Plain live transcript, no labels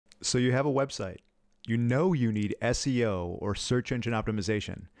So you have a website. You know you need SEO or search engine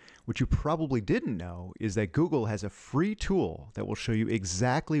optimization. What you probably didn't know is that Google has a free tool that will show you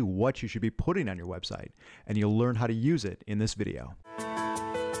exactly what you should be putting on your website, and you'll learn how to use it in this video.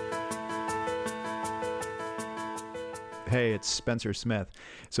 Hey, it's Spencer Smith.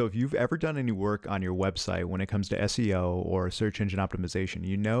 So if you've ever done any work on your website when it comes to SEO or search engine optimization,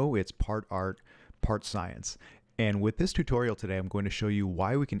 you know it's part art, part science. And with this tutorial today, I'm going to show you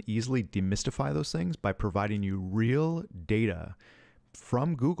why we can easily demystify those things by providing you real data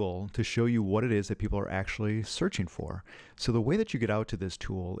from Google to show you what it is that people are actually searching for. So the way that you get out to this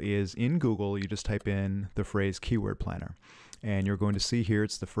tool is in Google, you just type in the phrase keyword planner. And you're going to see here,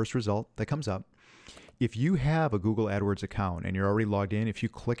 it's the first result that comes up. If you have a Google AdWords account and you're already logged in, if you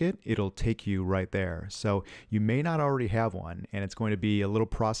click it, it'll take you right there. So you may not already have one, and it's going to be a little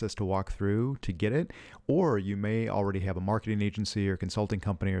process to walk through to get it, or you may already have a marketing agency or consulting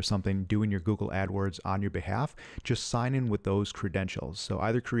company or something doing your Google AdWords on your behalf. Just sign in with those credentials. So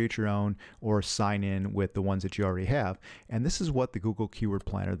either create your own or sign in with the ones that you already have. And this is what the Google Keyword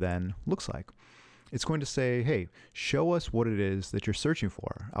Planner then looks like. It's going to say, hey, show us what it is that you're searching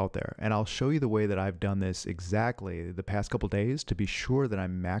for out there. And I'll show you the way that I've done this exactly the past couple days to be sure that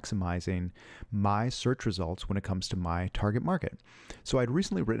I'm maximizing my search results when it comes to my target market. So I'd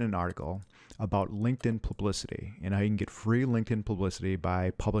recently written an article about LinkedIn publicity and how you can get free LinkedIn publicity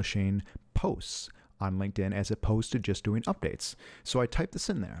by publishing posts on LinkedIn as opposed to just doing updates. So I typed this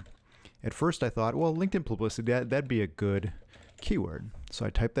in there. At first I thought, well, LinkedIn publicity, that'd be a good keyword. So I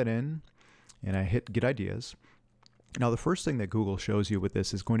typed that in, and I hit get ideas. Now the first thing that Google shows you with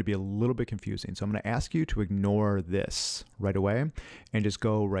this is going to be a little bit confusing. So I'm going to ask you to ignore this right away and just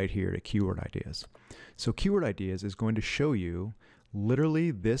go right here to keyword ideas. So keyword ideas is going to show you literally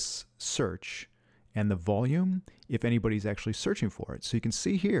this search and the volume if anybody's actually searching for it. So you can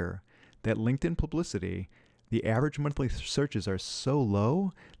see here that LinkedIn publicity, the average monthly searches are so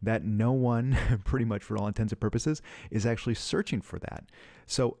low that no one, pretty much for all intents and purposes, is actually searching for that.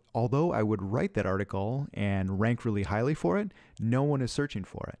 So although I would write that article and rank really highly for it, no one is searching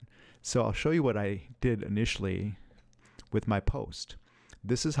for it. So I'll show you what I did initially with my post.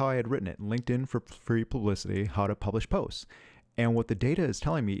 This is how I had written it: LinkedIn for free publicity, how to publish posts. And what the data is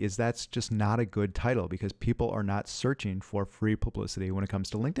telling me is that's just not a good title because people are not searching for free publicity when it comes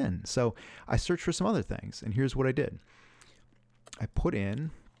to LinkedIn. So I searched for some other things, and here's what I did. I put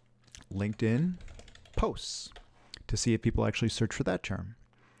in LinkedIn posts to see if people actually search for that term.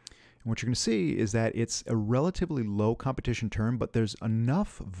 And what you're going to see is that it's a relatively low competition term, but there's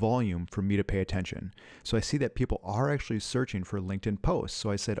enough volume for me to pay attention. So I see that people are actually searching for LinkedIn posts. So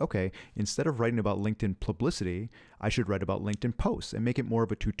I said, okay, instead of writing about LinkedIn publicity, I should write about LinkedIn posts and make it more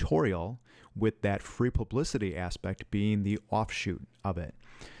of a tutorial with that free publicity aspect being the offshoot of it.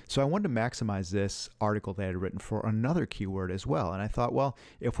 So I wanted to maximize this article that I had written for another keyword as well. And I thought, well,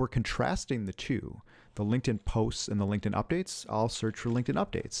 if we're contrasting the two, the LinkedIn posts and the LinkedIn updates, I'll search for LinkedIn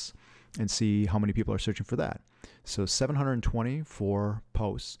updates and see how many people are searching for that. So 720 for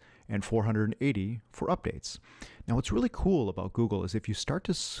posts and 480 for updates. Now what's really cool about Google is if you start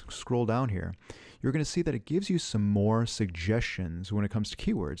to scroll down here, you're going to see that it gives you some more suggestions when it comes to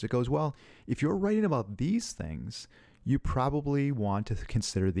keywords. It goes, well, if you're writing about these things, you probably want to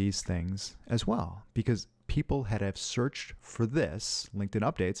consider these things as well, because people that have searched for this, LinkedIn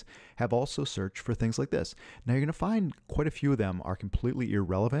updates, have also searched for things like this. Now you're going to find quite a few of them are completely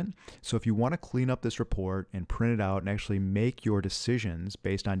irrelevant. So if you want to clean up this report and print it out and actually make your decisions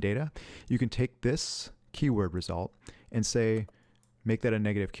based on data, you can take this keyword result and say, make that a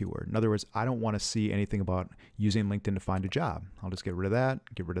negative keyword. In other words, I don't want to see anything about using LinkedIn to find a job. I'll just get rid of that,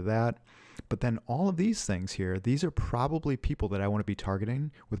 get rid of that. But then all of these things here, these are probably people that I want to be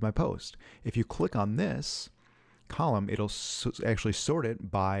targeting with my post. If you click on this column, it'll actually sort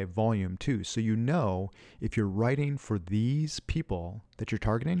it by volume too. So you know if you're writing for these people that you're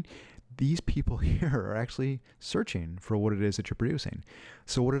targeting, these people here are actually searching for what it is that you're producing.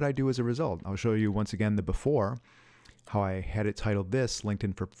 So what did I do as a result? I'll show you once again the before, how I had it titled this,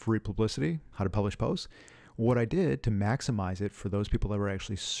 LinkedIn for free publicity, how to publish posts. What I did to maximize it for those people that were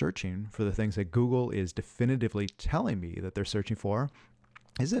actually searching for the things that Google is definitively telling me that they're searching for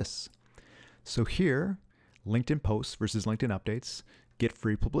is this. So here, LinkedIn posts versus LinkedIn updates, get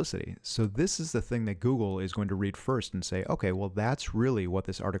free publicity. So this is the thing that Google is going to read first and say, okay, well, that's really what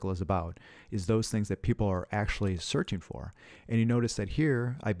this article is about, is those things that people are actually searching for. And you notice that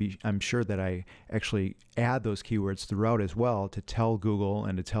here, I'm sure that I actually add those keywords throughout as well to tell Google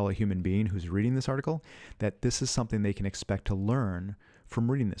and to tell a human being who's reading this article that this is something they can expect to learn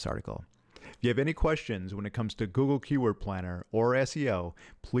from reading this article. If you have any questions when it comes to Google Keyword Planner or SEO,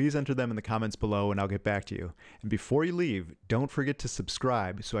 please enter them in the comments below and I'll get back to you. And before you leave, don't forget to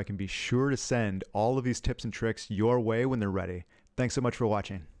subscribe so I can be sure to send all of these tips and tricks your way when they're ready. Thanks so much for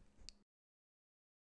watching.